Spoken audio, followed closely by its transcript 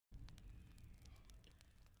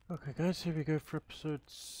Okay guys, here we go for episode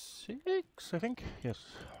 6, I think. Yes.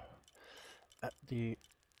 At the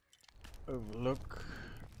Overlook.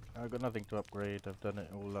 I've got nothing to upgrade, I've done it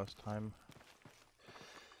all last time.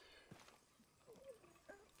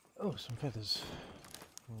 Oh, some feathers.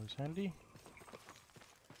 Always handy.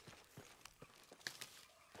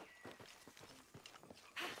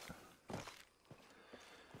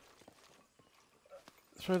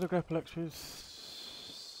 Throw the grapple axe with...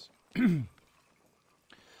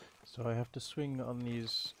 So I have to swing on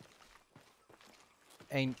these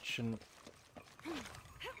ancient...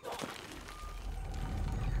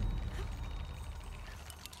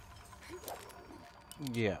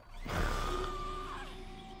 Yeah.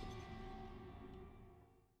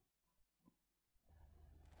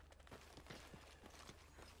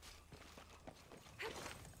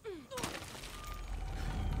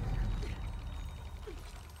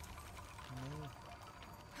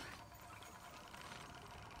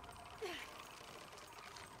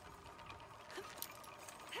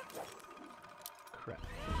 Crap.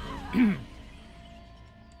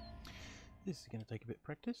 This is going to take a bit of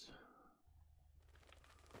practice.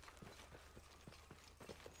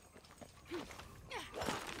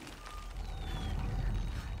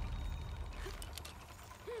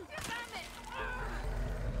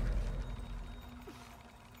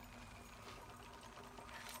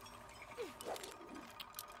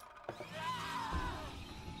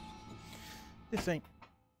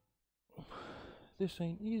 This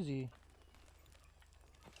ain't easy.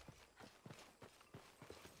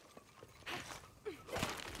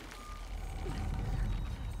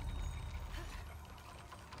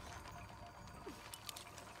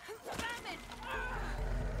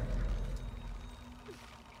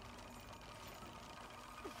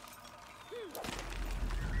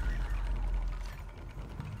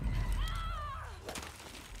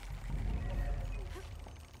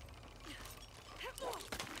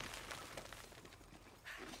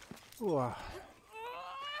 Ooh. Okay,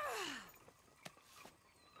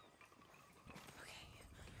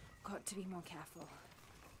 got to be more careful.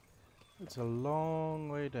 It's a long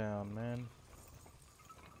way down, man.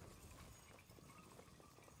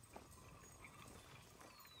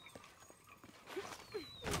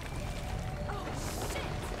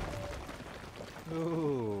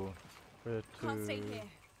 Oh, where to? Can't stay here.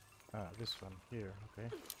 Ah, this one here. Okay.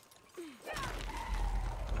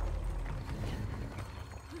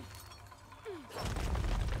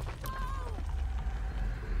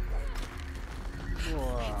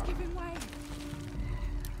 It's giving way.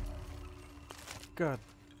 God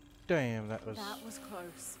damn, that was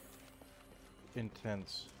close.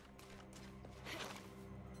 intense.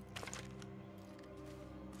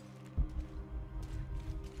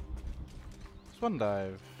 Swan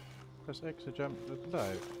dive. Press X to jump to the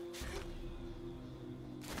dive.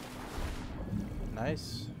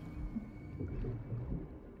 Nice.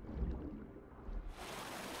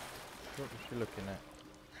 What was she looking at?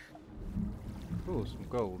 Oh, some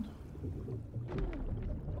gold.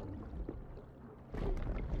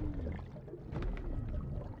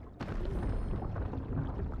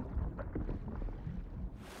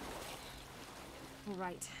 All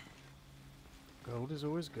right. Gold is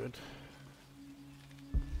always good.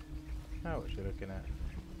 Now what you looking at?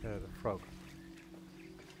 The frog.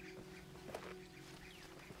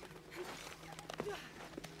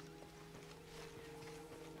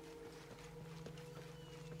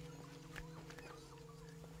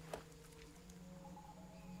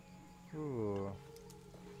 Ooh.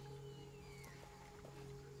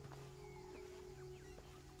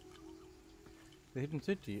 The hidden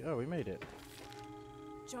city. Oh, we made it.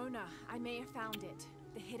 Jonah, I may have found it.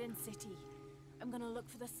 The hidden city. I'm gonna look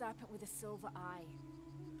for the serpent with a silver eye.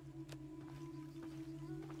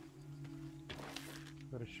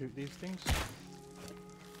 Gotta shoot these things.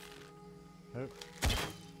 Nope.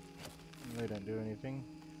 They don't do anything.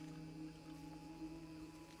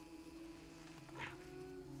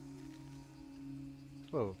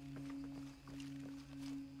 Whoa.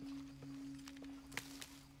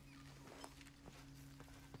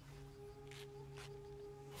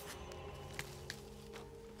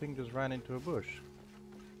 Thing just ran into a bush.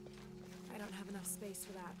 I don't have enough space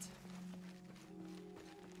for that.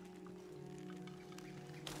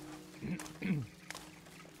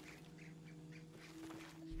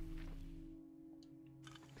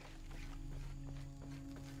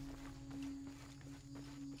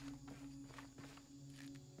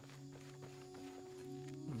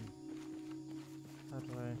 How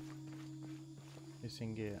do I...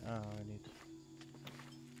 Missing gear. Oh, I need...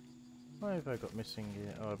 Why have I got missing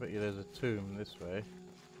gear? Oh, I bet you there's a tomb this way.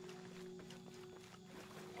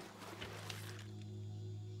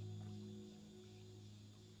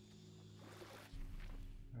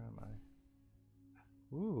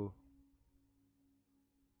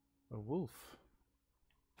 wolf.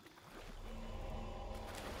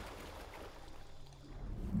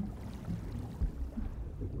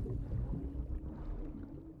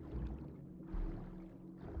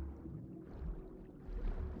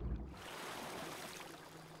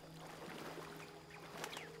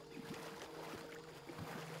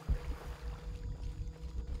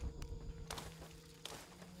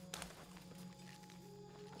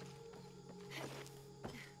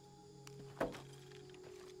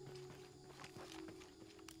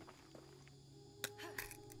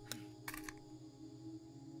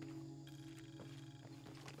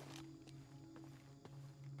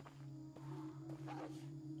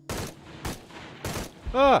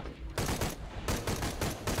 Ah!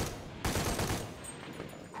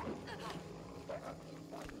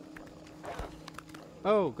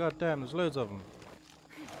 Oh, goddamn, there's loads of them.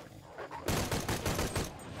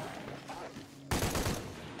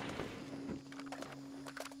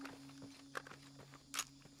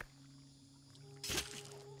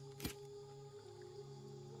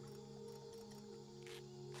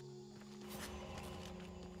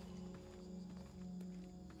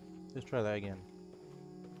 Let's try that again.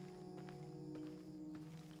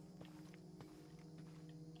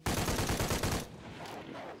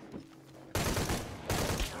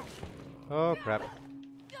 Oh crap.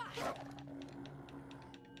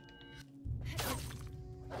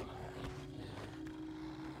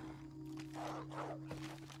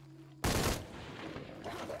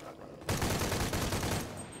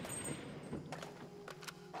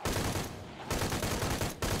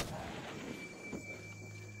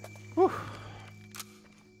 Whew.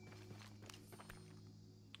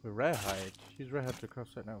 The rare hide. Use rare hide to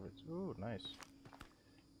craft certain outfits. Oh, nice.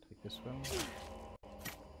 Take this one.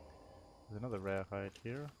 There's another rare hide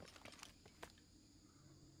here.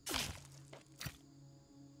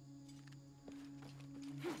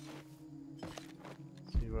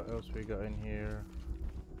 See what else we got in here.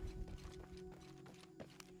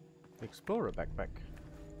 Explorer backpack.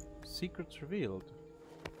 Secrets revealed.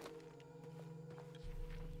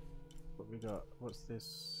 What we got? What's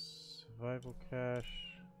this? Survival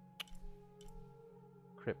cache.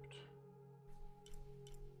 Crypt.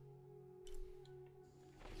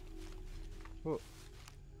 Oh.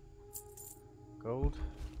 Gold.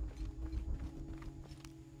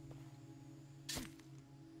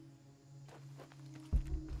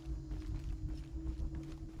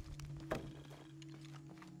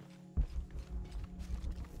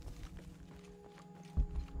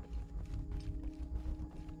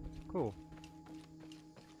 Cool.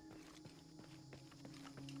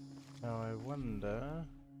 Now I wonder...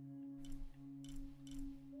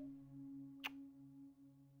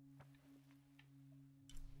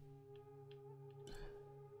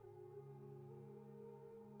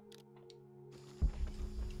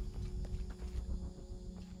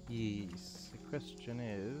 Yes, the question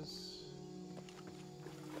is...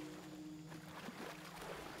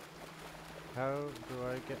 How do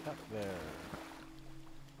I get up there?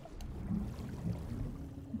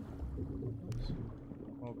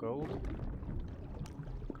 More gold?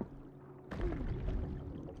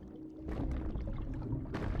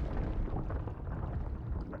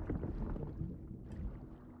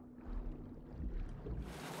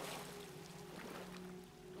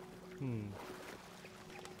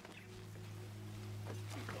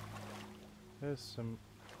 There's some...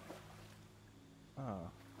 Ah.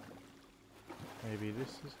 Maybe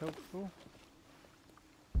this is helpful?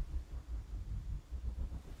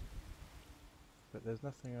 But there's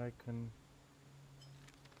nothing I can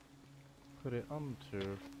put it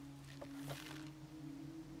onto.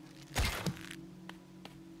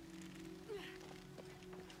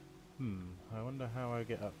 I wonder how I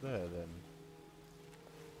get up there then.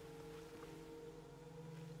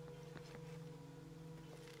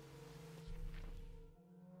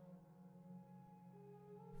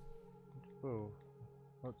 Whoa,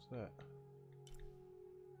 what's that?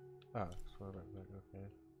 Ah, sword backpack, okay.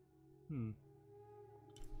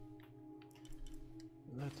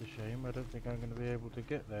 That's a shame, I don't think I'm going to be able to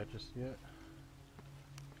get there just yet.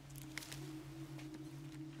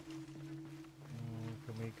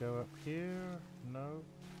 Can we go up here? No.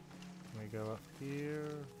 Can we go up here?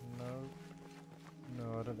 No.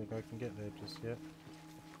 No, I don't think I can get there just yet.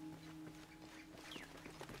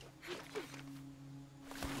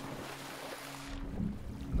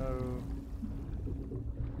 No.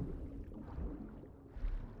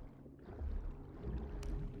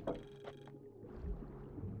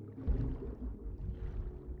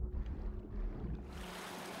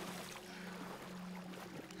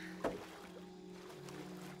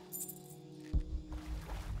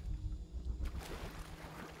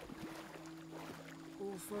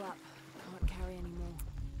 full up. Can't carry any more.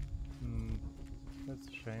 Hmm, that's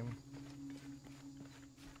a shame.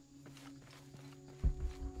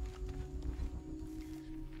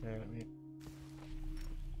 Yeah, let me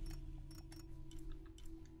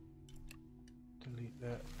delete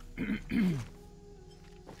that.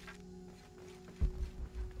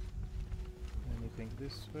 Anything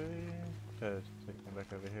this way? Oh, it's taking me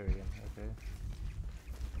back over here again. Okay.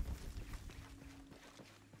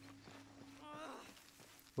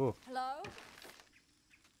 Oh. Hello?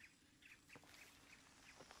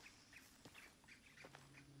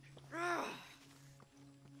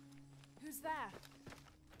 Who's there?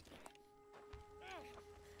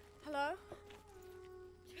 Hello?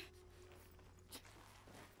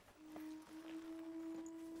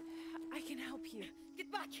 I can help you.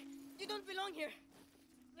 Get back! You don't belong here!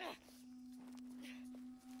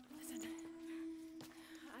 Listen,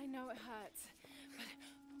 I know it hurts,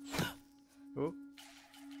 but Oh.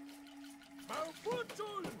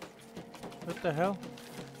 What the hell?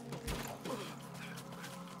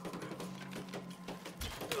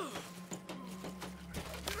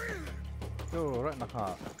 Oh, right in the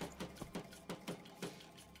heart.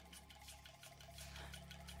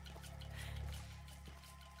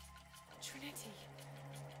 Trinity.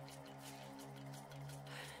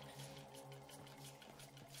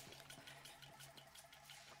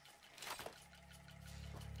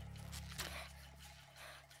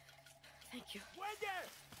 Thank you.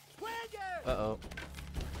 Uh-oh.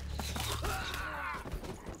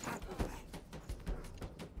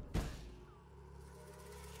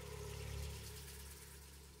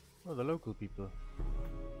 Oh, the local people.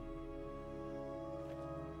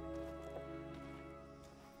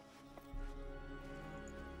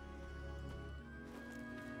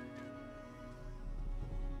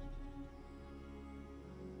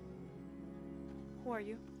 Who are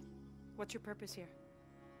you? What's your purpose here?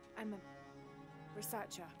 I'm a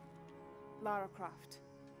researcher. Lara Croft.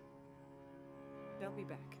 They'll be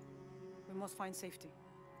back. We must find safety.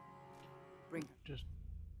 Bring her. Just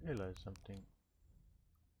realized something.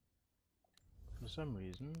 For some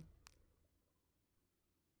reason,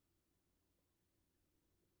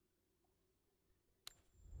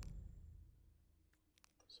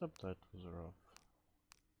 subtitles are off.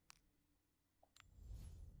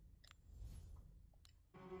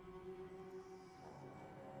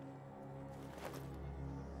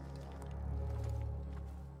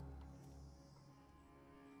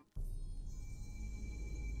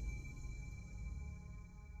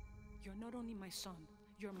 You're not only my son,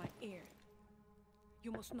 you're my heir.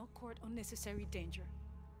 You must not court unnecessary danger.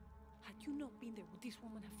 Had you not been there, would this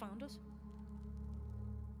woman have found us?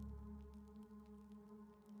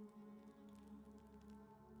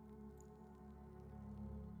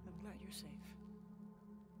 I'm glad you're safe.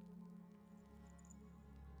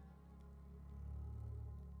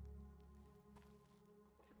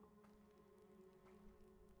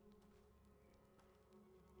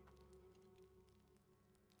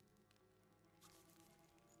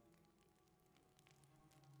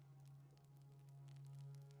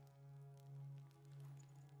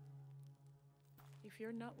 If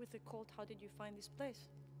you're not with the cult, how did you find this place?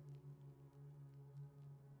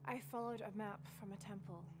 I followed a map from a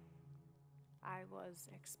temple. I was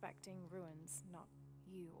expecting ruins, not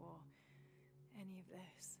you or any of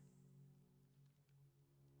this.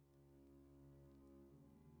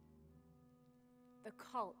 The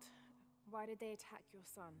cult. Why did they attack your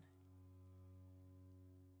son?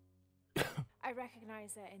 I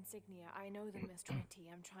recognize their insignia. I know them as Trinity.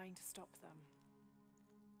 I'm trying to stop them.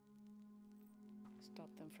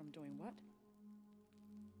 Stop them from doing what?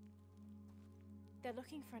 They're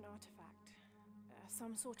looking for an artifact.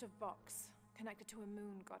 Some sort of box connected to a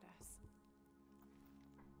moon goddess.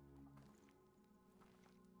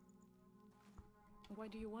 Why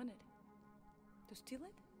do you want it? To steal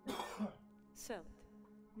it? Sell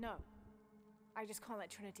it? No. I just can't let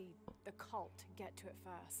Trinity, the cult, get to it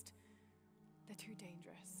first. They're too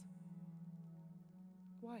dangerous.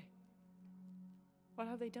 Why? What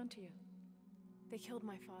have they done to you? They killed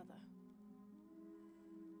my father.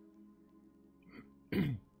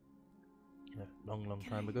 Yeah, long Can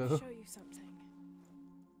time I ago. show you something?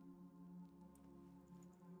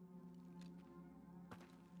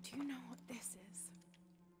 Do you know what this is?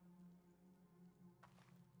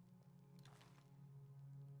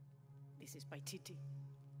 This is Paititi.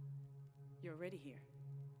 You're already here.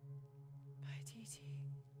 Paititi,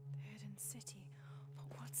 the hidden city.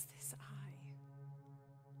 But what's this eye?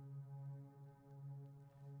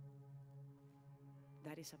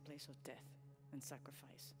 That is a place of death and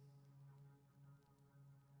sacrifice.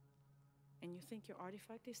 And you think your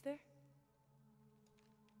artifact is there?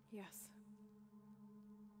 Yes.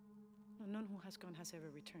 No, none who has gone has ever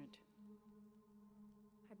returned.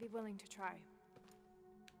 I'd be willing to try.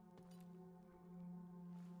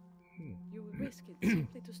 You would risk it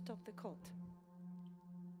simply to stop the cult.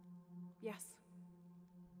 Yes.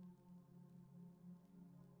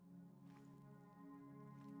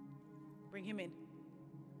 Bring him in.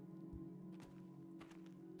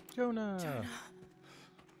 Jonah!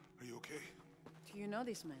 Are you okay? Do you know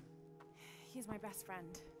this man? He's my best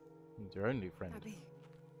friend. He's your only friend. Abby,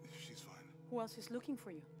 She's fine. Who else is looking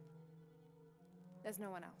for you? there's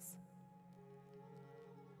no one else.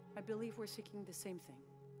 I believe we're seeking the same thing.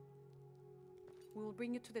 We will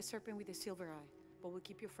bring you to the serpent with the silver eye, but we'll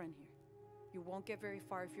keep your friend here. You won't get very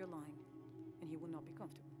far if you're lying, and he will not be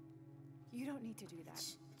comfortable. You don't need to do that.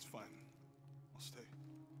 It's fine. I'll stay.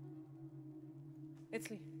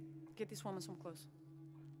 Etzli, get this woman some clothes.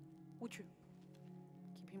 Uchu,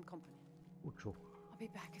 keep him company. Ucho. I'll be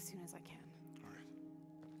back as soon as I can. All right.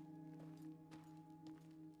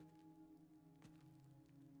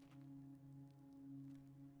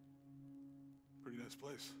 Pretty nice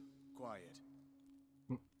place. Quiet.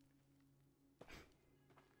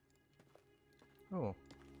 Oh.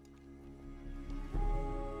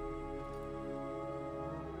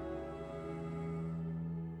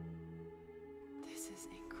 This is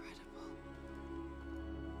incredible.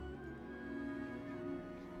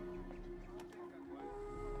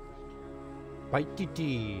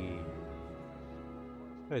 Paititi!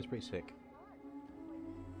 That is pretty sick.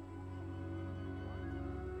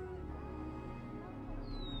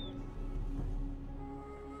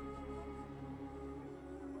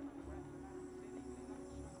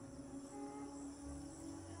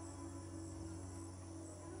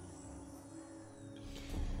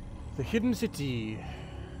 The Hidden City.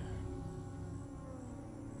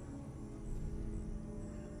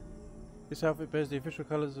 This outfit bears the official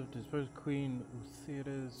colors of disposed Queen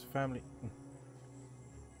Uthira's family.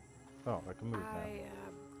 Oh, I can move now. I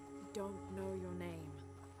don't know your name.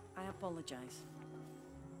 I apologize.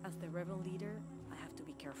 As the rebel leader, I have to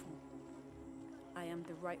be careful. I am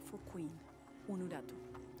the rightful queen, Unuratu.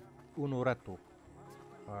 Unuratu.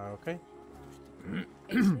 Okay.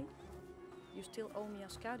 Ainsley, you still owe me a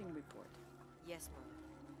scouting report. Yes, Mom.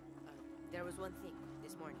 There was one thing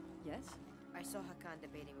this morning. Yes? I saw Hakan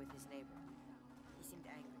debating with his neighbor. He seemed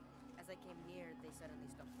angry. As I came near, they suddenly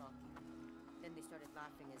stopped talking. Then they started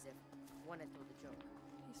laughing as if one had told a joke.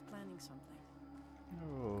 He's planning something.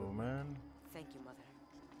 Oh, man. Thank you, Mother.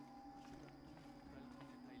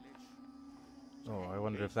 Oh, I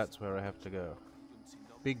wonder if that's where I have to go.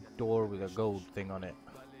 Big door with a gold thing on it.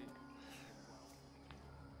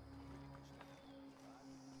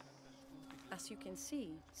 As you can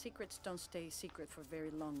see, secrets don't stay secret for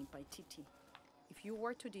very long in Paititi. If you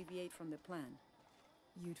were to deviate from the plan,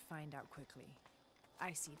 You'd find out quickly.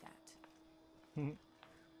 I see that.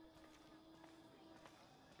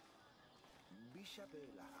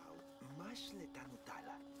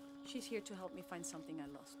 she's here to help me find something I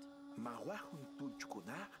lost. You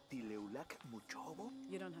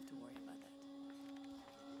don't have to worry about that.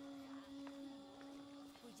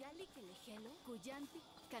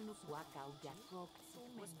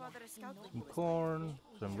 Was Father a scout? Some corn,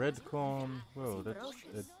 some red corn. Whoa,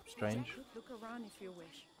 that's strange. Look around if you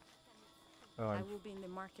wish. Oh, I I'm will be in the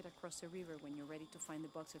market across the river when you're ready to find the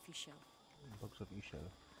box of fish shell. box of Isha.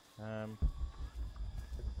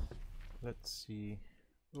 Let's see.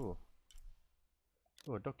 Oh.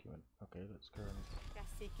 Oh, a document. Okay, let's go and...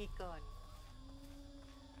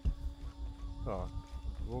 Oh,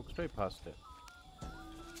 walk straight past it.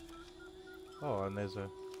 Oh, and there's a...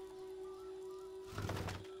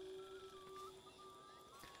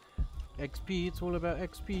 XP, it's all about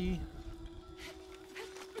XP.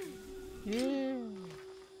 Yeah.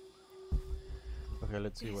 Okay,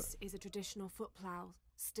 let's see what... This is a traditional foot plow,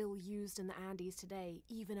 still used in the Andes today,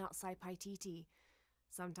 even outside Paititi.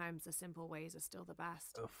 Sometimes the simple ways are still the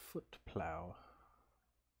best. A foot plow.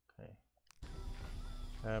 Okay.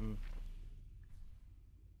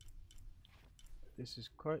 This is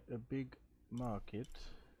quite a big market.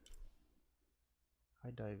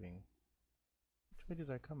 High diving. Which way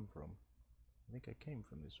did I come from? I think I came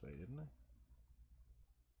from this way, didn't I?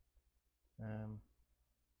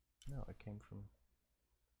 No, I came from...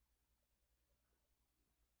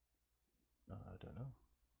 No, I don't know.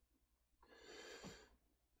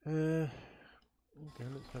 Okay,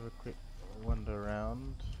 let's have a quick wander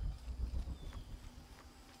around.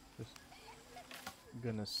 Just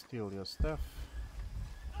gonna steal your stuff.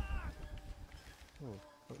 Oh,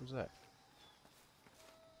 what was that?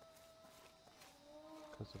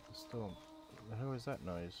 Because of the storm. What the hell is that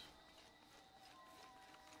noise?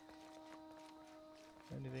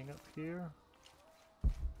 Anything up here?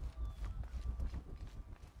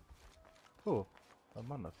 Oh, a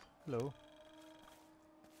mammoth. Hello.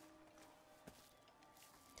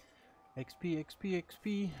 XP, XP,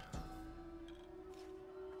 XP.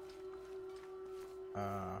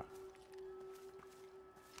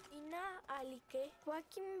 Ina alike,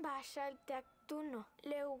 wakim bashal taktuno,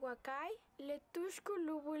 leuwakai, letushku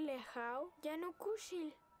lubu lehau,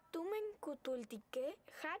 yanukushil. Tumen kutultike,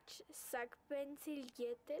 hach sak pensil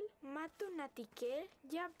yetel, matunatike,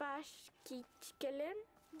 yabash kichkelen,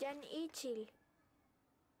 yan ichil.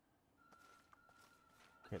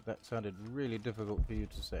 Okay, that sounded really difficult for you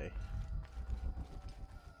to say.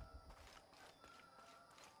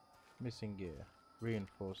 Missing gear.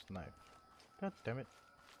 Reinforced knife. God damn it.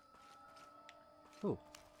 Oh.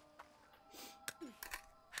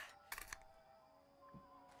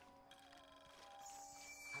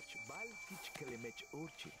 Hachbal kichkelemech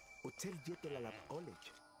urchi. Utel yetel alap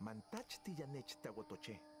olech. Mantach tiyanech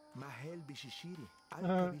tawotoche. Mahel bishishiri.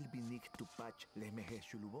 Alkabil binik tupach lemehe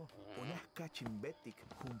shulubo. Unah kachimbetik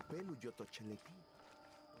humpelu yotochelepi.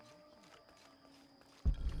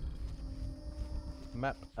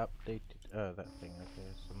 Map updated. Oh, that thing.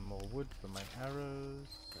 Okay, some more wood for my arrows.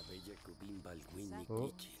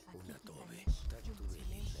 Oh.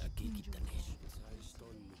 I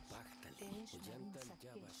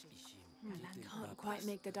can't quite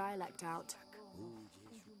make the dialect out.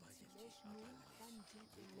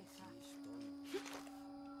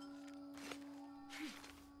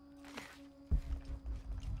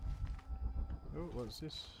 Oh, what's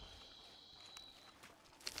this?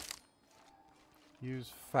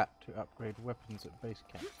 Use fat to upgrade weapons at base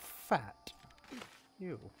camp. Fat?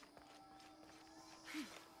 Ew.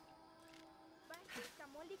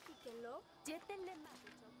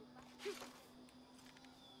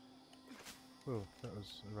 Oh, that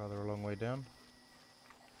was rather a long way down.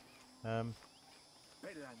 Ah,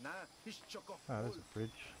 there's a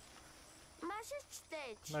bridge.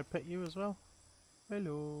 Can I pet you as well?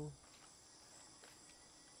 Hello.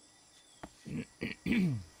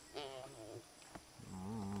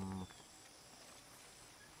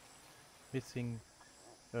 Missing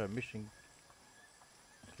mission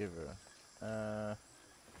giver.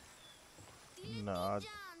 No.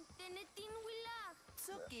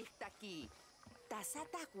 Sukih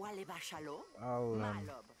Tasata wale bashalo? I'll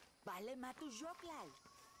Malob. Bale matu joklal.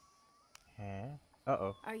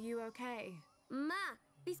 Uh-oh. Are you okay? Ma,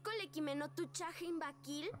 piskole kimeno tuchajin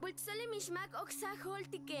bakil, bultsole mishmak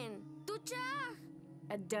oxaholtiken. Tuchaj!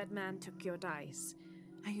 A dead man took your dice.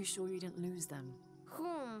 Are you sure you didn't lose them?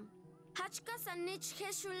 Hachka sanich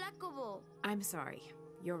heshulakobo. I'm sorry.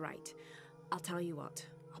 You're right. I'll tell you what.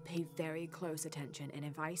 I'll pay very close attention, and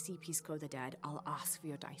if I see Pisco the dead, I'll ask for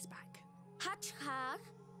your dice back. Hachhag,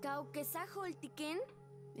 kaukesaholtiken.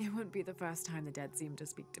 It wouldn't be the first time the dead seemed to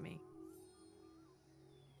speak to me.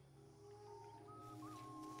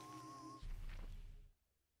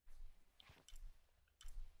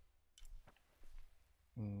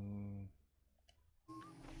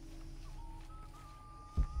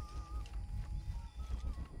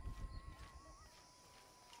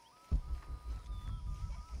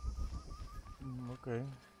 Okay.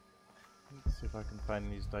 Let's see if I can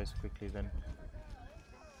find these dice quickly then.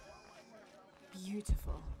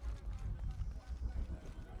 Beautiful.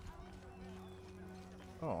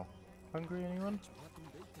 Oh, hungry anyone?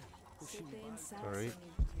 Sorry.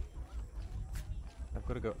 I've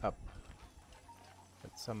got to go up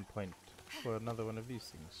at some point for another one of these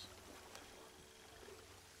things.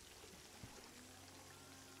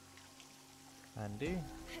 Andy?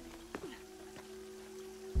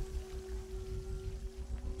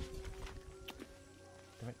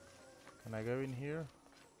 Damn it. Can I go in here?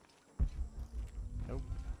 Nope.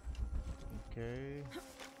 Okay.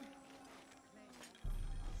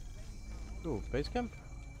 Oh, base camp?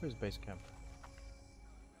 Where's base camp?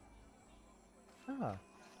 Ah.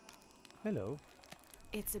 Hello.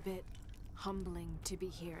 It's a bit humbling to be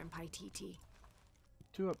here in Paititi.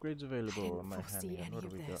 2 upgrades available on my foresee hand. any What do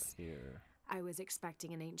of we got this. here? I was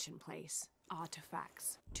expecting an ancient place,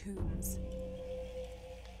 artifacts, tombs.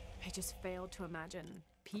 I just failed to imagine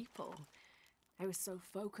people. I was so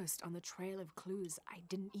focused on the trail of clues, I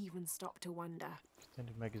didn't even stop to wonder.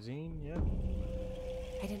 Extended magazine, yeah.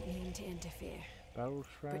 I didn't mean to interfere, Barrel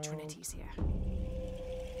shroud. but Trinity's here.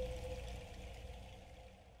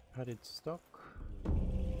 Padded stock.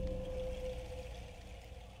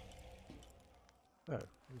 Oh,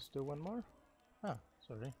 there's still one more? Ah,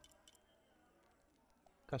 sorry.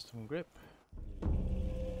 Custom grip.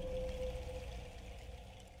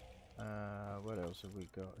 What else have we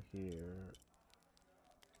got here?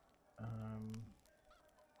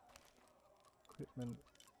 Equipment.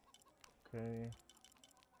 Okay.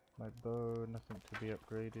 My bow, nothing to be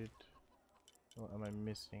upgraded. What am I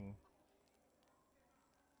missing?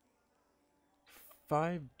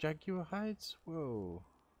 5 jaguar hides? Whoa.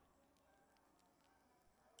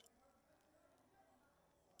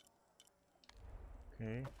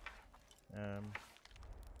 Okay. And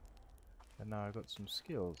now I got some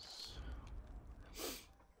skills.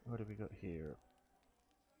 What have we got here?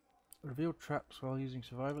 Reveal traps while using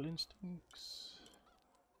survival instincts.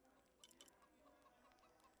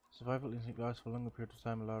 Survival instinct lasts for a longer period of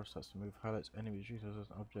time, allows us to move, highlights enemies, resources,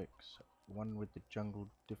 and objects. One with the jungle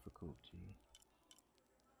difficulty.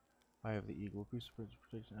 I have the eagle boost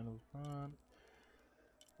protection animals plant.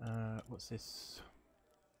 What's this?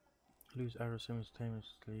 Lose arrows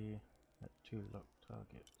simultaneously at 2 locked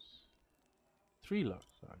targets. 3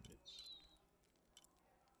 locked targets.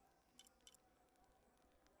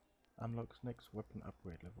 Unlocks next weapon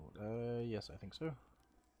upgrade level. Yes, I think so.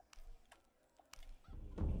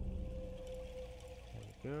 There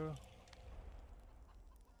we go.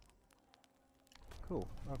 Cool,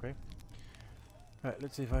 okay. Alright,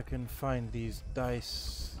 let's see if I can find these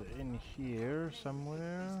dice in here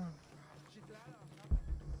somewhere.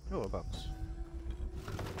 Oh, a box.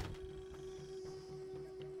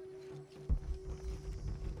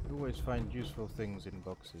 You always find useful things in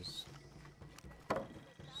boxes.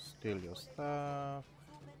 Steal your stuff.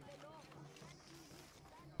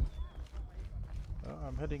 Oh,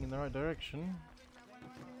 I'm heading in the right direction.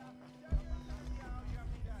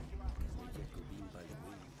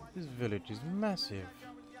 This village is massive.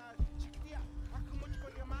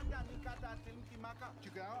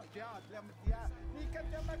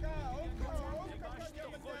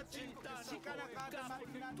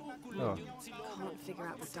 Oh. Can't figure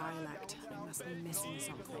out the dialect. I must be missing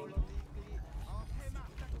something.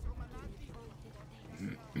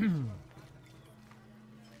 Can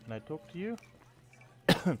I talk to you?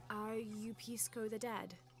 Are you Pisco the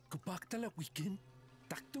Dead? Kupaktala weekend.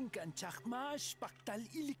 Taktung kan chakmash paktal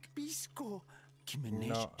ilik bisko.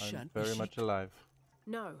 No, I'm very much alive.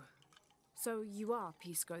 No. So you are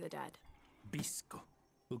Pisco the Dead? Bisko.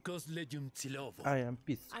 Ukos lejum tsilovo. I am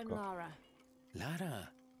Pisco. I'm Lara.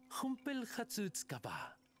 Lara. Humpel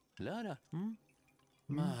khatsutzkaba. Lara,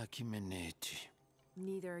 Ma kimenechi.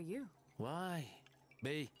 Neither are you. Why?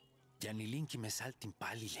 Be, janilinki me saltin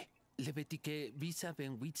palile. Lebetike visa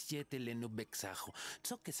ben witsjete lenu beksajo.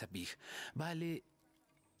 Tsoke sabih. Vale.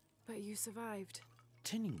 But you survived.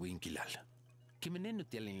 Tening winkilal. Kimenenu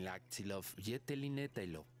telin laktilov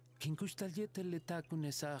yetelinetailo. Kinkustal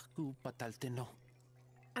yeteletakunesahku patalteno.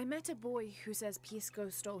 I met a boy who says Pisco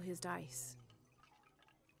stole his dice.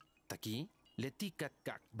 Taki, letikat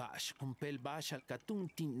kak bash, kumpel bash al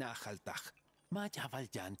katuntin nahaltach. Majaval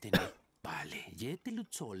jantene. Vale,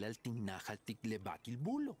 yetelutzol al tin nahaltik lebakil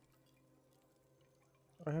bulo.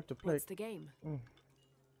 I have to play. What's the game?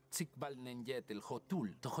 Tsikbal nen yetel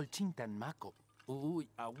hotul, tohol chintan mako. Uy,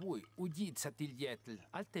 awuy, uyid satil yetel,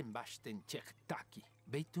 alten bashten chek taki.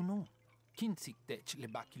 Beitunu, kinsik tech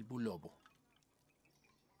lebakil bulobo.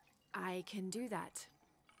 I can do that.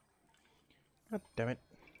 God damn it.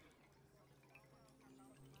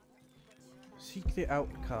 Seek the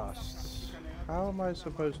outcasts. How am I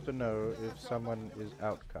supposed to know if someone is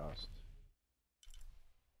outcast?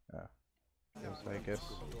 Ah. Yes, I guess.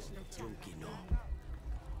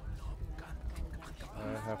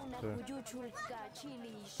 I have to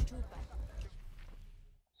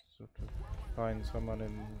sort of find someone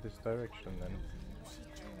in this direction then.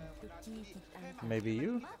 Maybe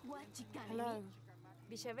you? Hello.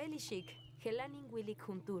 Bishavelishik, Helanin Willik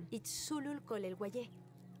Huntul, it's Sulul Kolel Guaye.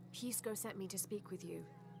 Pisco sent me to speak with you.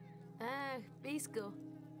 Ah, Pisco,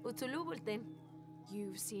 Utulubulten,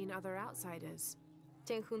 You've seen other outsiders.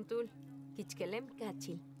 Chen Huntul, Kichkelem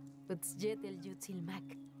Kachil, Utsjetel Yutzil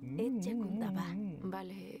Mak, Etja Kuntaba,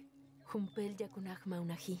 Vale, Humpel Yakunach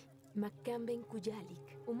Maunahi, Makamben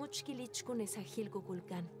Kuyalik, Umuchkilich Kunesahil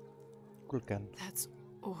Gugulkan. Kulkan. That's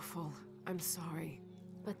awful. I'm sorry.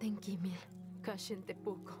 Patenkimil, Kashente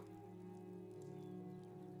Puko.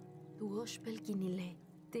 Tu Oshpel Kinile,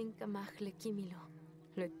 Tinka Machle Kimilo,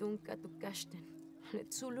 Letunka tu Kashten,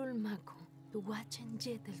 Letzulul Mako, tu Wachen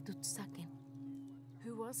Jetel Tutsaken.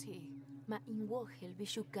 Who was he? Ma inwohel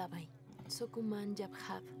Bishukabai, Sokuman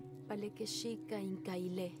Jabhab, Palekeshika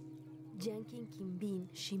Inkaile, Yankin Kimbin,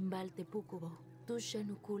 Shimbal Tepukubo,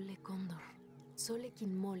 Tushanukule Condor,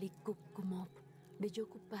 Solekin Moli Kupkumop,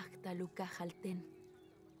 Bejokupakta Luka Halten.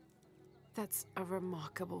 That's a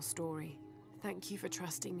remarkable story. Thank you for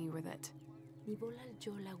trusting me with it. Nibolal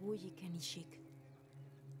Jola Wuyi Kenishik.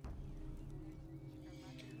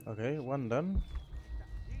 Okay, one done.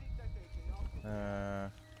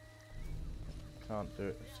 Can't do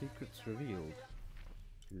it. Secrets revealed.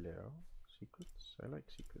 Hello? Secrets? I like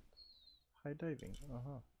secrets. High diving.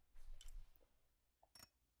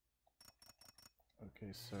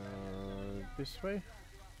 Okay, so this way?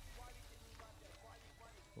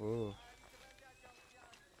 Whoa.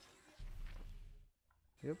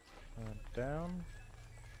 Yep. Down.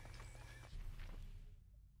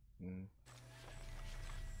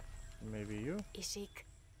 Maybe you? Ishik.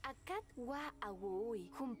 Akat wa awui.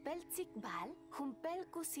 Humpel tsikbal. Humpel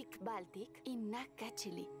kusik baltik.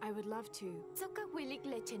 Inakachili. I would love to. Soka wilik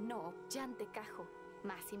leche no. Jante kajo.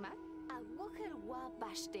 Masima. Awoher wa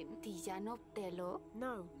bashten. Tijanop telo.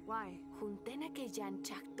 No, why? Juntena ke jan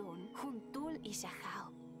chakton. Juntul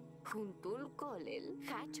ishahao. Juntul kolel.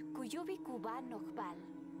 Hach kuyobi kuba nokbal.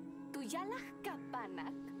 Tuyalah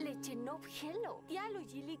kapanak, lechenop helo, tialo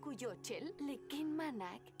yili kuyochel, leken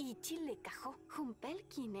manak, ichil le cajo, jumpel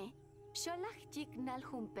kine, sholach jignal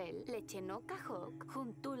jumpel, lecheno cajok,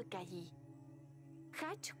 juntul kayi.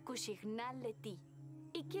 Hach kushignal leti,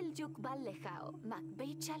 ikil yukbal lejao,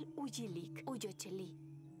 makbechal uyilik, uyocheli.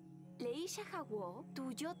 Leisha jawo,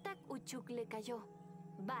 tuyotak uchuk le cayó,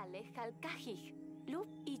 vale jalkajij. Lup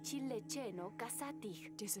ichil lecheno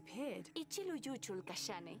kasatij. Disappeared? Ichil uyuchul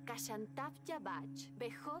kashane, kashantap yabach,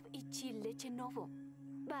 behov ichil lechenovo.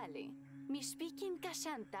 Vale, mishpikin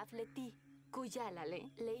kashantap leti,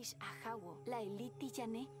 kuyalale, leish ajawo, la eliti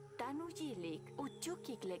yane, tanu yilik,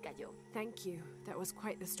 uchukik le cayó. Thank you. That was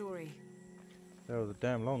quite the story. That was a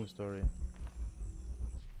damn long story.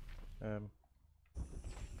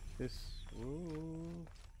 This... Ooh.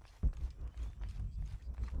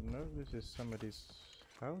 No, this is somebody's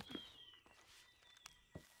house.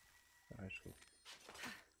 I shall...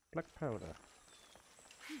 Black powder.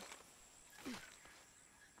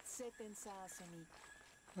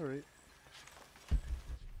 Alright.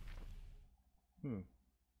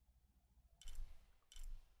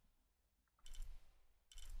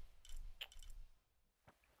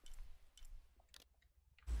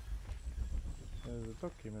 There's a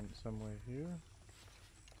document somewhere here.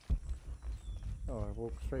 Oh, I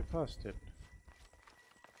walked straight past it.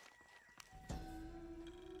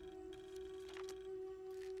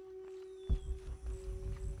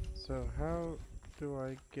 So how do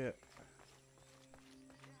I get...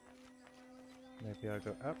 Maybe I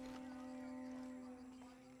go up.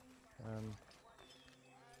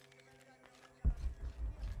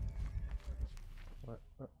 What?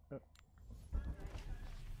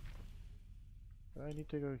 I need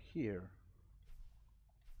to go here.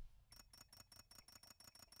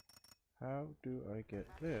 How do I get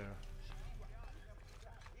there?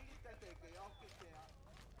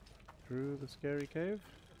 Through the scary cave?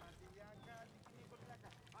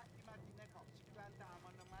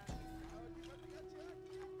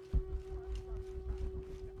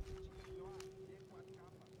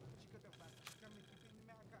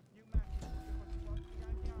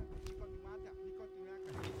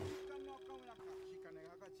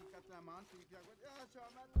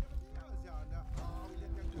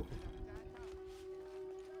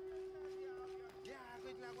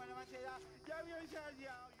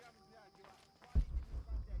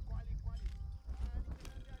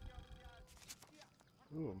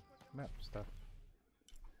 Ooh, map stuff.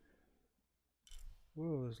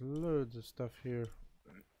 Whoa, there's loads of stuff here.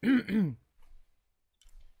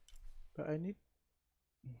 But I need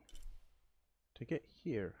to get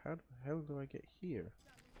here. How the hell do I get here?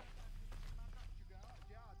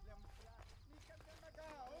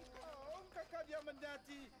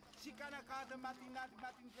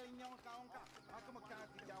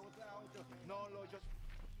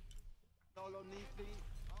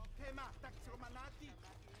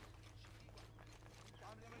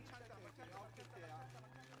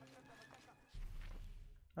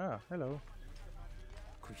 Ah, hello.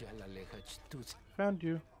 Found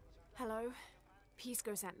you. Hello.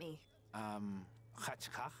 Pisco sent me.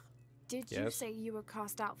 Did you Yes. say you were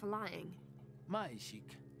cast out for lying?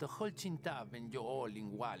 Maishik, the holchintaven yo all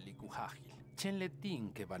in wali kuhahil. Chen le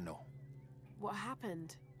tin que vano. What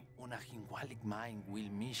happened? Una hinwalik main will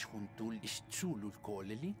mish juntul ischulul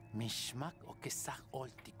koleli, mishmak o kesach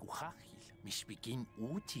olti kuhahil, mishbikin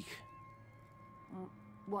utich.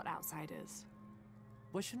 What outsiders?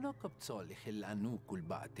 Washnokop tzolih el anukul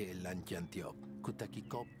bate el antiantiop,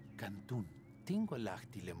 kutakikop cantun. Tingo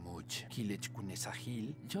lachti le much, kilech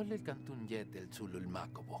kunesahil, yol el cantun yet el zulul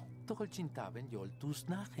makobo. Tohol chintaben yol tus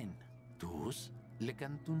nachen. Tus? Le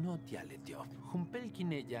cantunot ya le diop. Jumpel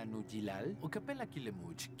kineya nu jilal, o capella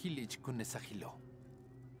kilemuch, kilech kunesahilo.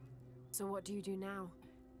 So what do you do now?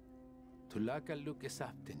 Tulaka luke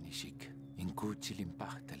sapten nishik, in kuchil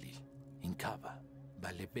impachtalil, in kava.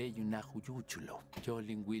 Vale beyu na huyuchulo.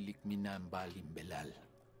 Jolin wilik minan balin belal.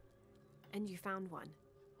 And you found one?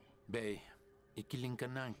 Be,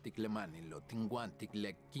 ikilinkanang tiglemanilo, tinguantig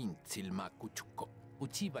lekin silma kuchuko.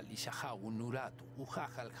 Uchival ishaha unuratu,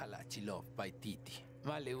 ujajal halachilov paititi.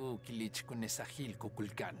 Vale kilich kunesahil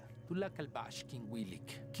kukulkan. Tulakalbash king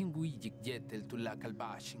wilik, king wijik yetel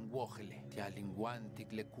tulakalbash in wojele,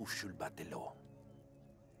 tialinguantig le kushul batelo.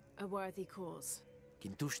 A worthy cause.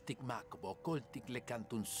 Kintushtik makobo, koltik le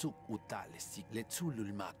kantun suk utalesik le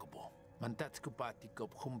zulul makobo.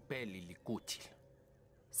 Mantatskupatikob humpeli likuchil.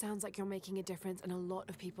 Sounds like you're making a difference in a lot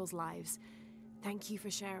of people's lives. Thank you for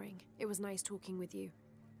sharing. It was nice talking with you.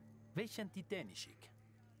 Veshantidenishik.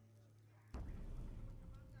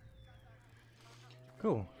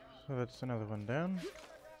 Cool. So that's another one down.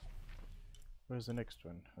 Where's the next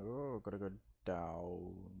one? Oh, gotta go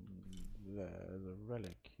down there. There's a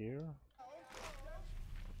relic here.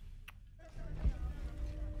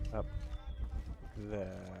 Up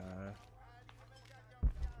there.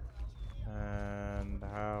 And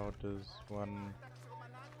how does one...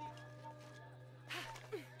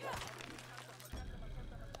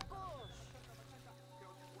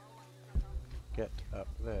 get up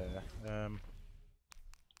there?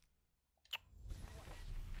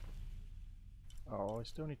 Oh, I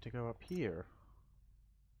still need to go up here.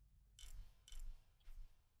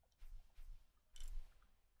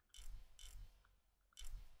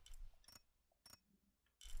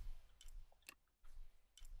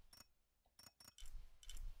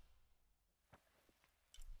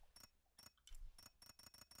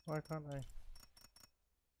 Why can't I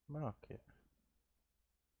mark it?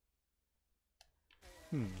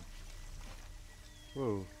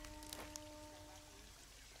 Whoa.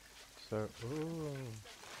 So, oh.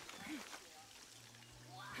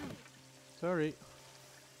 Sorry.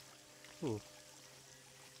 Ooh.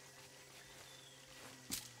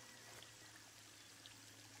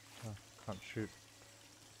 Oh, can't shoot.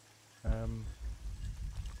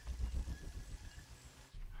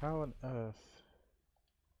 How on earth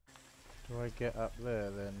do I get up there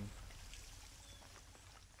then?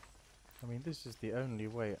 I mean, this is the only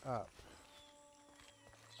way up,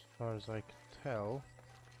 as far as I can tell.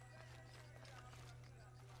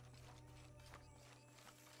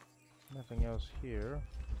 Nothing else here.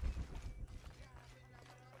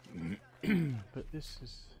 But this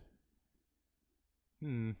is...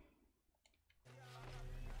 Don't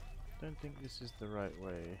think this is the right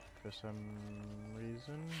way for some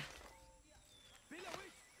reason.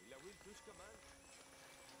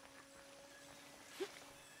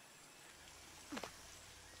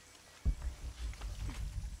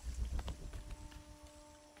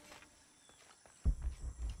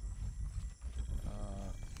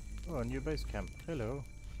 Oh, a new base camp. Hello.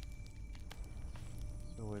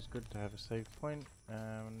 It's always good to have a save point.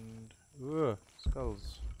 And... Ugh,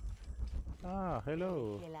 skulls. Ah,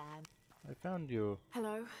 hello. I found you.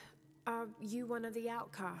 Hello. Are you one of the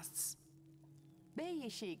outcasts?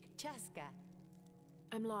 Beyishik, Chaska.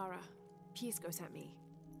 I'm Lara. Pisco sent me.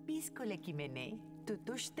 Pisco lekimene,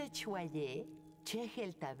 tutushte chwaye,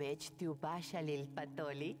 chehel tabech tiubashalil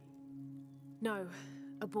patoli. No.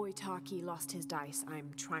 A boy Taki lost his dice.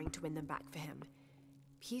 I'm trying to win them back for him.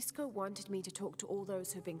 Pisco wanted me to talk to all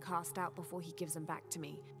those who've been cast out before he gives them back to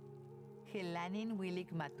me. Helanin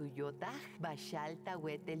wilik matuyotach bashal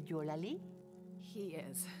tawetel yolali? He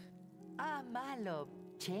is. Ah, malo.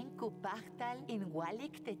 Chenku pachtal in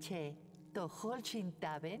walik teche. Tohol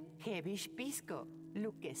chintaben, hebish pisco.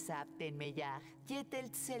 Luke sapten meyach.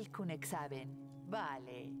 Yetel tsel kunexaben.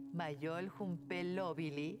 Vale. Mayol jumpel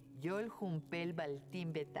lobili. Yol jumpel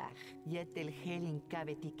baltim betach. Yetel helin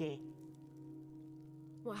kabetike.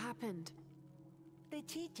 What happened?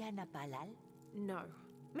 Techi jana palal? No.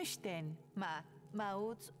 Mishten,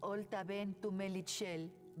 mauts oltaben tumelichel,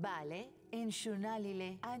 vale, en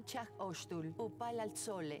shunalile, anchach ostul, upal al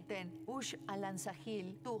sole, ten ush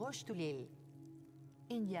alansahil, tu ostulil.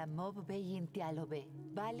 In yamob beyin tialobe,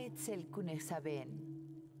 vale tsel kunesaben.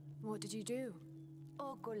 What did you do?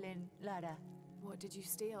 Okolen, Lara. What did you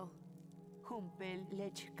steal? Humpel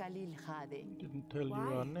lech kalil jade. Didn't tell you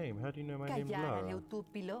Why? our name. How do you know my name's Kayana Lara?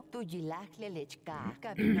 leutupilo, tu yilach le lechka,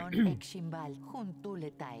 kabinon ekshimbal,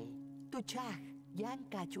 juntuletai. Tu chach, yan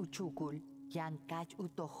kach uchukul, yan kach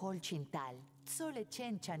utohol chintal, sole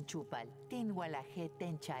chen chanchupal, tin walaje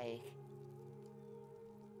tenchaej.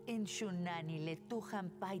 In shunani le tujan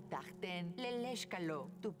paitachten, le leshkalo,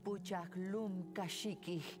 tu puchach lum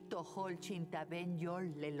kashiki, tohol chintaben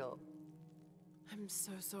yol lelo. I'm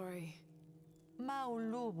so sorry.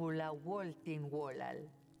 Maulubula woltin wolal.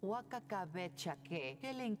 Wakakabet chake,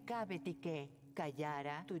 helen kabetike,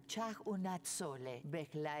 Kayara, tu chach unat sole,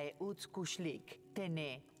 bechlae uts kushlik,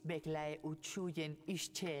 tene, bechlae uchuyen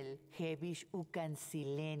ischel, hebish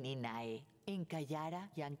ukansilen inae. In Kayara,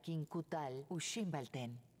 yankin kutal,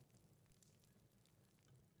 ushimbalten.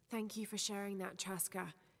 Thank you for sharing that,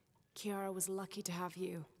 Chaska. Kiara was lucky to have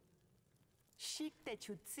you. Shik te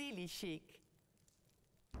chutzili shik.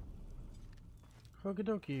 Okie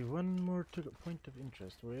dokie, one more point of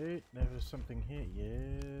interest. Wait, there was something here.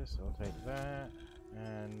 Yes, I'll take that.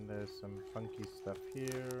 And there's some funky stuff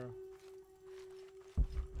here.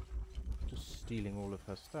 Just stealing all of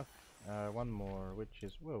her stuff. One more, which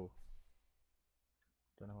is... whoa.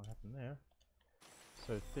 Don't know what happened there.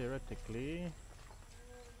 So theoretically...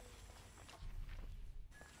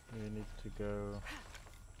 we need to go...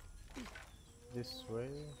 this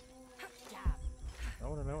way. I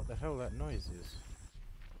want to know what the hell that noise is.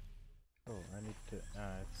 Oh, I need to...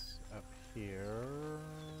 it's up here...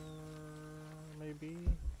 maybe?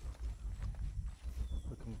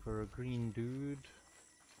 Looking for a green dude.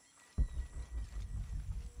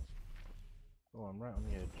 Oh, I'm right on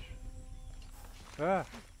the edge. Ah!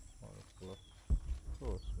 Oh, that's full of...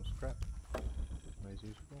 oh, some scrap. Always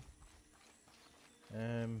useful.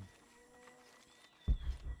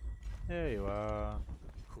 There you are.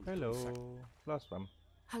 Hello. Last one.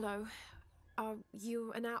 Hello. Are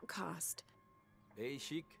you an outcast? Hey,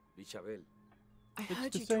 Chic, Isabel. I It's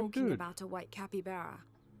heard the you same talking dude. about a white capybara.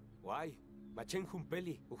 Why? Machen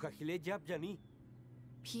humpeli, ujahile jab jani.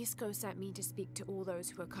 Pisco sent me to speak to all those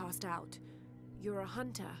who are cast out. You're a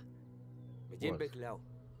hunter. Mejen beklao.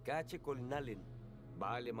 Kache kolnalen.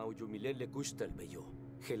 Vale maujumilen le kustal beyo.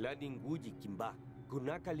 Helanin guji kimba.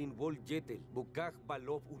 Kunakalin wol jetel. Bukak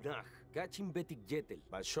balov unach. Kachin betik jetel.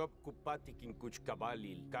 Bashop kupatik in kuch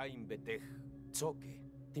kabalil. Kain betech. Tsoke.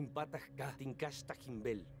 Timpatach ka. Tinkasta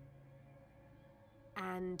himbel.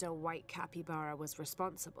 And a white capybara was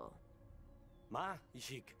responsible. Ma,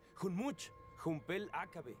 Ishik. Hunmuch. Humpel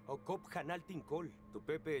akabe. O kop hanal tinkol. Tu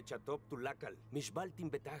pepe chatop tu lakal. Mishbal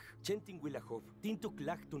timbetach. Chentin wilahov. Tintuk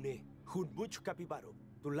lak tune. Hunmuch capibaro.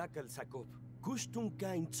 Tu lakal sakop. Kustun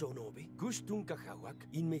ka in tsonobe. Kustun ka hawak.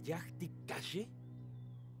 In meyachtik kashe.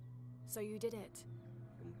 So you did it.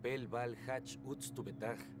 Humpel bal hach uts tu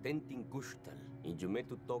betach. Tentin kustal. In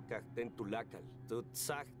jumetu tokach ten tu lakal. Tu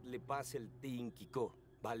tsacht le pasel tin kiko.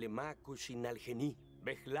 Balema kushinal geni.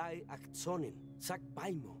 Bechlae achtsonen. Sak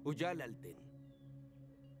paimo. Uyalalten.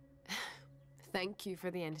 Thank you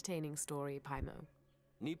for the entertaining story, Paimo.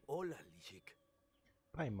 Nip ola, Lishik.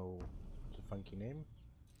 Paimo. It's a funky name.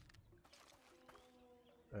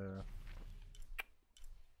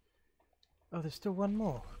 Oh, there's still one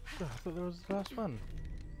more. Oh, I thought there was the last one.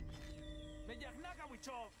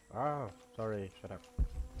 Ah, sorry. Shut up.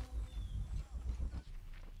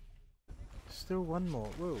 Still one more.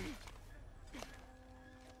 Whoa.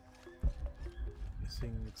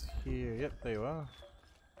 Guessing it's here. Yep, there you are.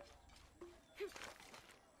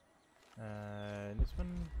 And this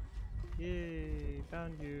one. Yay,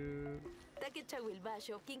 found you.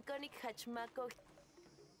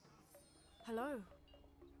 Hello.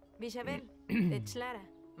 Bishabel, techlara,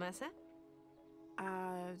 masa?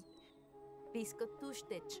 Pisco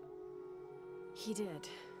tushtech. He did.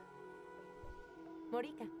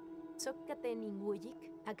 Morika, sokkate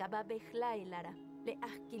ninguyik, akaba behla elara. Le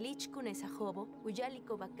ahkilich kun esa jobo,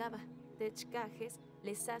 uyaliko bakaba. Tech cajes,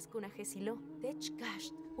 le sas kun ajesilo. Tech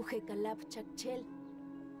kasht, ujekalap chakchel.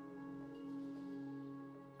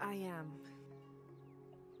 I am.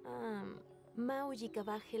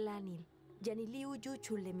 Maujikaba helanil. Yaniliu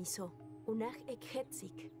yuchu le miso. Unaj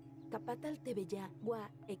ekhetzik. Kapatal tebeya wa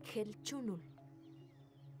ekhel chunul.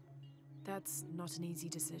 That's not an easy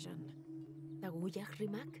decision. Taguyaj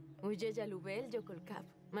rimak. Uye yalubel yokolkap.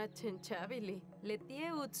 Machen chabili.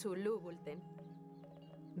 Letie utsulubulten.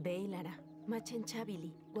 Beilara. Machen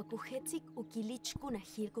chabili. Wakuhetzik ukilich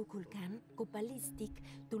kunahir kukulkan. Kupalistik.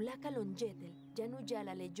 Tulaka lonjetel. Yanu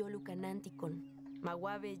yala le yolukanantikon.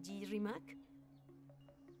 Mawabe yi rimak.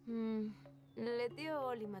 Letio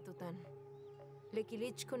oli matutan.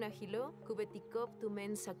 Lekilich kunahilo. Kubetikop tu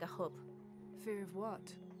men sakahop. Fear of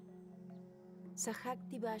what? Sahak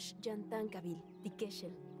tibash jantan kabil.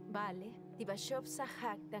 Tikeshel. Vale. Tibashop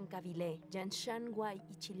sahak tan kabile. Janshan guay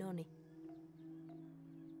ichilone.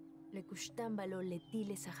 Le kustan balo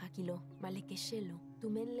letile sahakilo. Malekeshelo.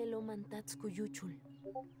 Tumen lelo mantats kuyuchul.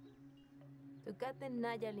 Tukaten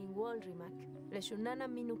naya lingwol rimak. Le shunana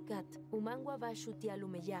minukat. Umangwa bashuti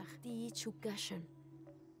alumeyah. Ti ichukashan.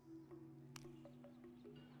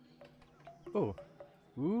 Oh.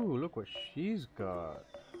 Ooh, look what she's got.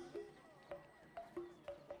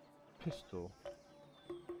 Pistol.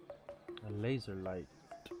 A laser light.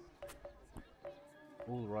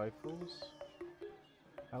 all rifles.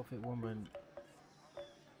 Outfit woman.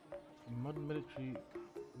 Modern military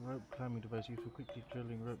rope climbing device used for quickly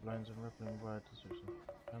drilling rope lines and rappelling wire destruction.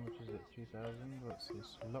 How much is it? 2,000? What's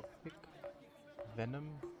this? Lockpick? Venom?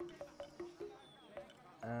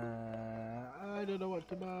 I don't know what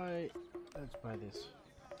to buy. Let's buy this.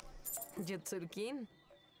 Jutsurkin?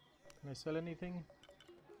 Can I sell anything?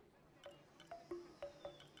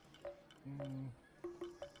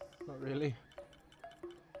 Not really.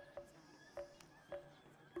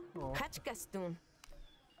 Oh. Hachkastun.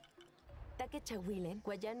 Take chawilen,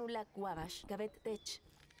 guayanula guabash, gavet tech.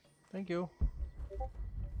 Thank you.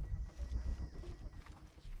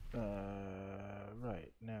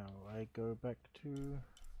 Right, now I go back to...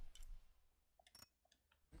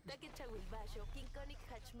 Take chawilbasho, kinkonik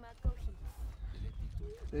hachmakohi.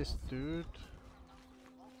 this dude.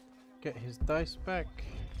 Get his dice back.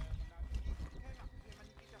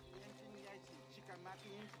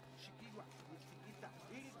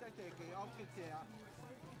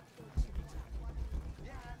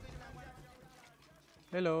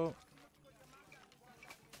 Hello.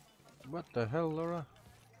 What the hell, Laura?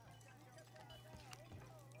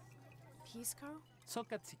 Pisco?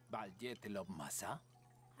 Sokat sikbal jetelob masa?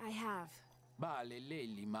 I have. Bale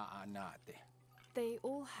leili maanate. They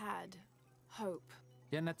all had hope.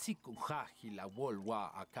 Yanatsiku hahila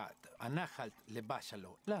wolwa akat anahalt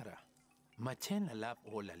lebashalo Lara. Machena lab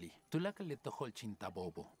olali. Tulaka le tohol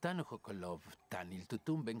chintabobo. Tanuhokolov tanil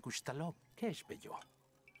tutumben kushtalob. Kesh beyo.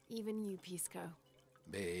 Even you, Pisco.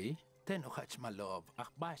 Bey, tenohach malov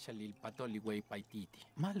akbashalil patoliway paititi.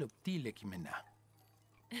 Malop tile kimena.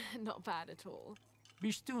 Not bad at all.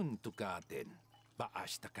 Bishtun tukaten.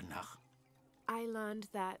 Baashta kanach. I learned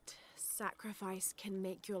that sacrifice can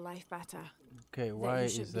make your life better. Okay, That why you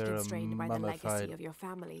is shouldn't be there a constrained by the legacy mummified of your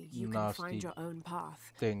family. You can find nasty your own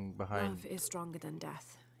path. thing behind? Love is stronger than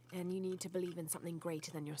death, and you need to believe in something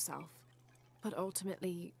greater than yourself. But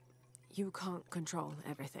ultimately, you can't control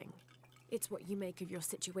everything. It's what you make of your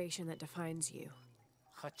situation that defines you.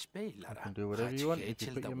 You can do whatever you want if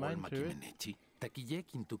you put your mind to it.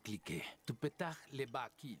 Takiyekin tu klike, tu petach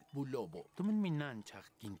lebakil, bulobo, tu minanchak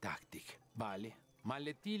kintaktik, vale?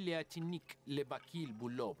 Maletilia chinik lebakil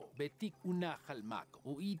bulobo, betik unahalmak,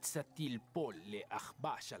 uitsatil pol le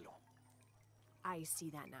achbashalo. I see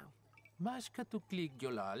that now. Mashka tu klik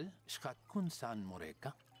yolal, shkat kunsan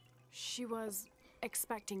moreka? She was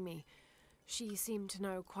expecting me. She seemed to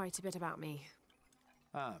know quite a bit about me.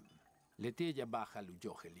 Leteja baja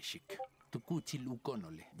lujohelishik. Tukuchil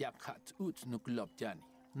ukonole, yaphat ut nuklop jani.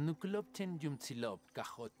 Nuklop chen jumtsilob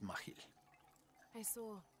kahot mahil. I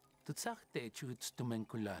saw. Tutsakte chuts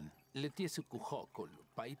tumenkulan. Letiesu kuhokol,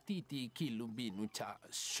 paititi kilubinu cha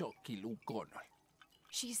shokil ukonol.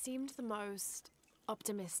 She seemed the most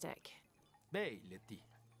optimistic. Bey leti.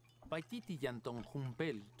 Paititi yanton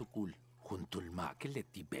humpel tukul. Juntul make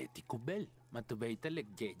leti beti kubel. Matubeita le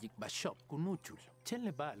gejik bashop kunuchul. Chen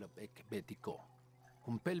le balop ek betiko.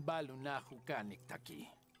 Kumpel balu na hukanik taki.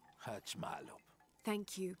 Hach malop.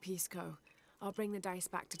 Thank you, Pisco. I'll bring the dice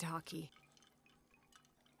back to Taki.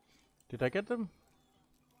 Did I get them?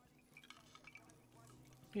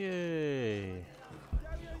 Yay!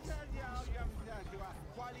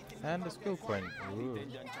 And a skill coin. Ooh.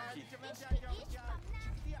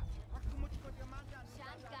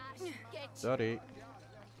 Sorry.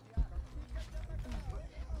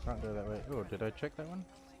 Can't go that way. Oh, did I check that one?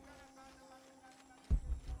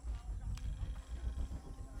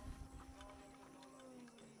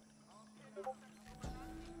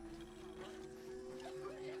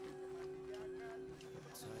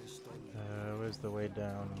 Where's the way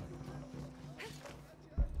down?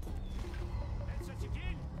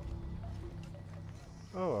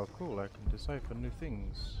 Oh, cool, I can decipher new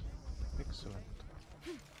things. Excellent.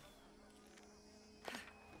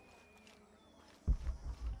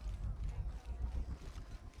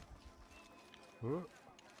 Whoa.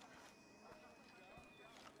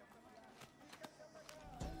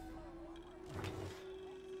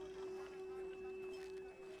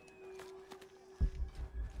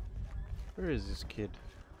 Where is this kid?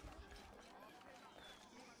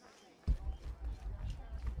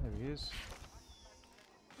 There he is.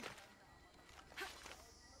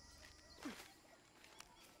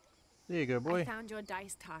 There you go, boy. I found your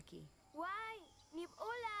dice, Taki. Why? Nib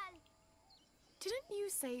olal. Didn't you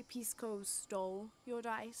say Pisco stole your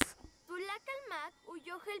dice? Tulakalmak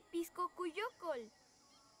uyohel pisco kuyokol.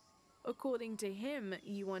 According to him,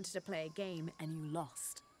 you wanted to play a game and you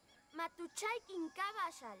lost. Matuchay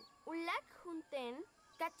kinkabashal. Ulak junten.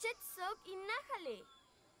 Kachet sok inahale.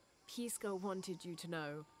 Pisco wanted you to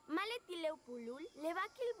know Maletileu pulul,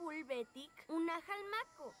 levakil bulbetik, unahal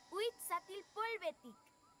mako, uit satil polbetik.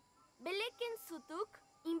 Beleken sutuk,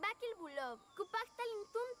 imbakil bulov, kupaktalin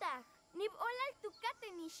tuntag, nib olal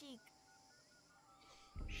tukatenishik.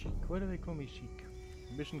 Chic. Why do they call me Chic?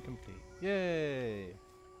 Mission complete. Yay!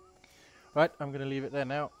 Right, I'm going to leave it there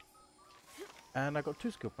now. And I got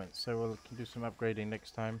 2 skill points, so we'll can do some upgrading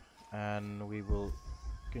next time. And we will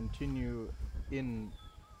continue in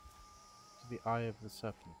the Eye of the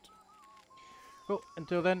Serpent. Well,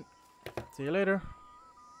 until then, see you later.